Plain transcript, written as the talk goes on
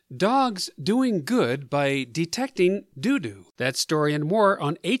Dogs doing good by detecting doo-doo. That story and more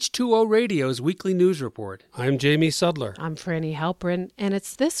on H2O Radio's Weekly News Report. I'm Jamie Sudler. I'm Franny Halperin, and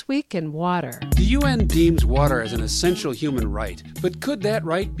it's This Week in Water. The UN deems water as an essential human right, but could that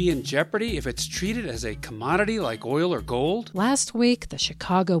right be in jeopardy if it's treated as a commodity like oil or gold? Last week, the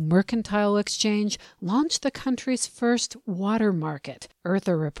Chicago Mercantile Exchange launched the country's first water market.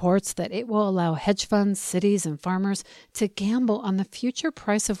 Earther reports that it will allow hedge funds, cities, and farmers to gamble on the future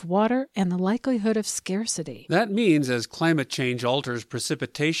price of water and the likelihood of scarcity. That means as climate change alters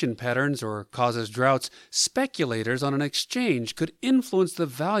precipitation patterns or causes droughts, speculators on an exchange could influence the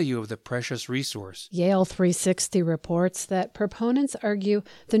value of the precious resource. Yale 360 reports that proponents argue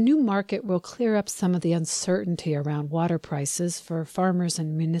the new market will clear up some of the uncertainty around water prices for farmers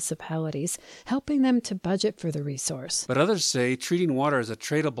and municipalities, helping them to budget for the resource. But others say treating water as a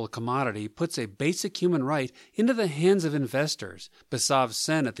tradable commodity puts a basic human right into the hands of investors. Basav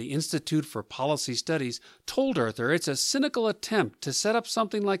Sen at the Institute for Policy Studies told Earther it's a cynical attempt to set up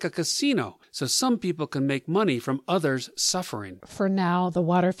something like a casino so some people can make money from others suffering. For now, the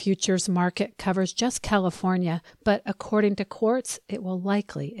water futures market covers just California, but according to Quartz, it will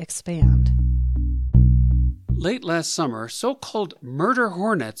likely expand. Late last summer, so-called murder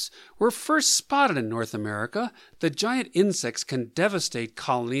hornets were first spotted in North America. The giant insects can devastate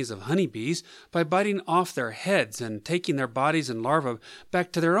colonies of honeybees by biting off their heads and taking their bodies and larvae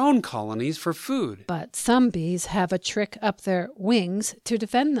back to their own colonies for food. But some bees have a trick up their wings to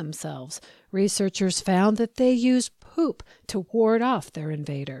defend themselves. Researchers found that they use poop to ward off their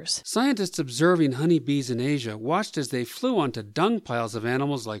invaders. Scientists observing honeybees in Asia watched as they flew onto dung piles of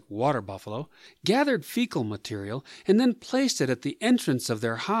animals like water buffalo, gathered fecal material, and then placed it at the entrance of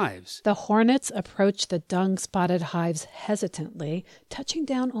their hives. The hornets approached the dung-spotted hives hesitantly, touching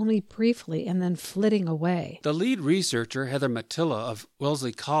down only briefly and then flitting away. The lead researcher, Heather Matilla of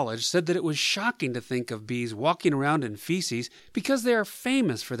Wellesley College, said that it was shocking to think of bees walking around in feces because they are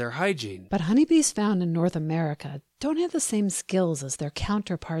famous for their hygiene. But honeybees found in North America don't have the same skills as their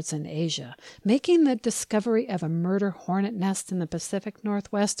counterparts in Asia, making the discovery of a murder hornet nest in the Pacific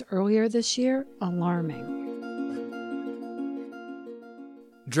Northwest earlier this year alarming.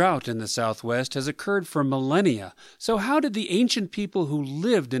 Drought in the Southwest has occurred for millennia. So how did the ancient people who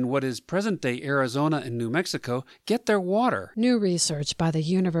lived in what is present-day Arizona and New Mexico get their water? New research by the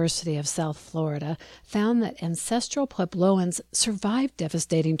University of South Florida found that ancestral Puebloans survived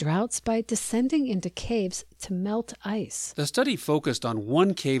devastating droughts by descending into caves to melt ice. The study focused on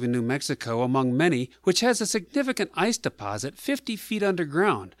one cave in New Mexico among many, which has a significant ice deposit 50 feet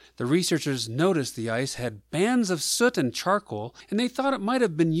underground. The researchers noticed the ice had bands of soot and charcoal, and they thought it might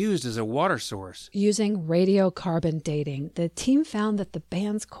have been used as a water source. Using radiocarbon dating, the team found that the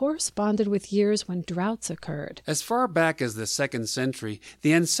bands corresponded with years when droughts occurred. As far back as the 2nd century,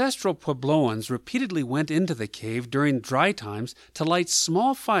 the ancestral Puebloans repeatedly went into the cave during dry times to light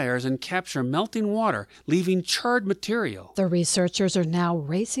small fires and capture melting water, leaving charred material. The researchers are now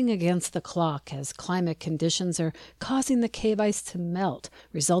racing against the clock as climate conditions are causing the cave ice to melt,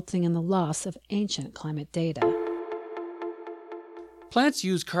 resulting in the loss of ancient climate data. Plants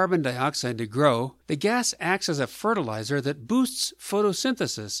use carbon dioxide to grow. The gas acts as a fertilizer that boosts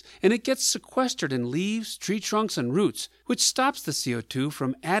photosynthesis, and it gets sequestered in leaves, tree trunks, and roots, which stops the CO2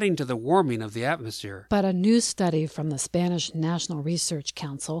 from adding to the warming of the atmosphere. But a new study from the Spanish National Research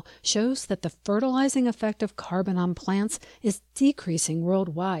Council shows that the fertilizing effect of carbon on plants is decreasing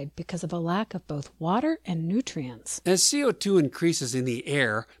worldwide because of a lack of both water and nutrients. As CO2 increases in the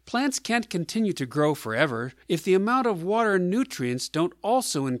air, plants can't continue to grow forever if the amount of water and nutrients don't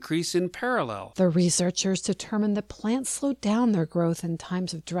also increase in parallel. The researchers determined that plants slow down their growth in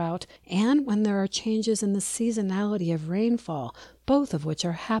times of drought and when there are changes in the seasonality of rainfall, both of which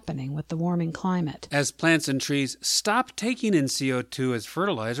are happening with the warming climate. As plants and trees stop taking in CO2 as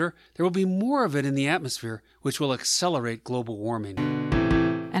fertilizer, there will be more of it in the atmosphere, which will accelerate global warming.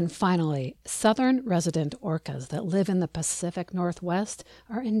 And finally, southern resident orcas that live in the Pacific Northwest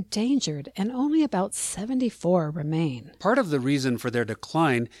are endangered and only about 74 remain. Part of the reason for their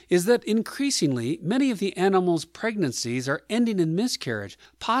decline is that increasingly many of the animals' pregnancies are ending in miscarriage,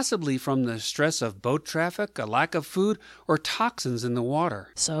 possibly from the stress of boat traffic, a lack of food, or toxins in the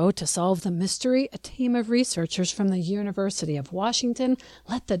water. So, to solve the mystery, a team of researchers from the University of Washington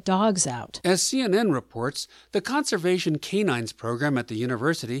let the dogs out. As CNN reports, the Conservation Canines program at the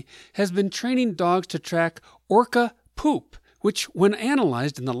university has been training dogs to track orca poop, which, when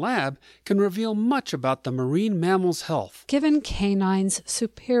analyzed in the lab, can reveal much about the marine mammal's health. Given canines'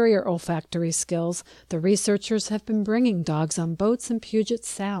 superior olfactory skills, the researchers have been bringing dogs on boats in Puget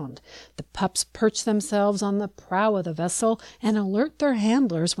Sound. The pups perch themselves on the prow of the vessel and alert their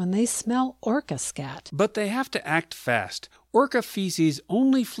handlers when they smell orca scat. But they have to act fast. Orca feces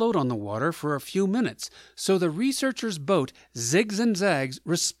only float on the water for a few minutes, so the researchers' boat zigs and zags,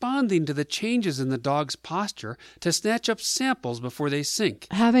 responding to the changes in the dog's posture to snatch up samples before they sink.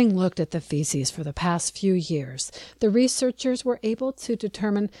 Having looked at the feces for the past few years, the researchers were able to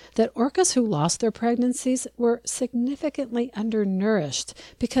determine that orcas who lost their pregnancies were significantly undernourished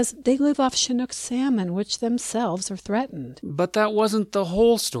because they live off Chinook salmon, which themselves are threatened. But that wasn't the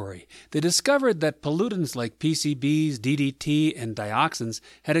whole story. They discovered that pollutants like PCBs, DDT, and dioxins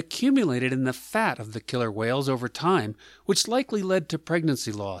had accumulated in the fat of the killer whales over time, which likely led to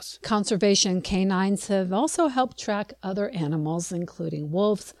pregnancy loss. Conservation canines have also helped track other animals, including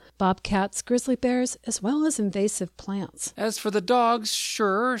wolves, bobcats, grizzly bears, as well as invasive plants. As for the dogs,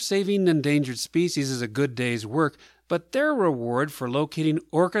 sure, saving endangered species is a good day's work, but their reward for locating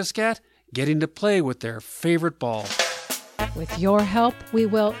orca scat? Getting to play with their favorite ball. With your help, we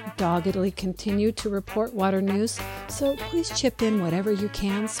will doggedly continue to report water news, so please chip in whatever you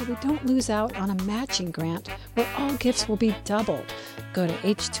can so we don't lose out on a matching grant where all gifts will be doubled. Go to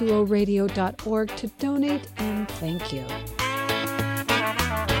h2oradio.org to donate, and thank you.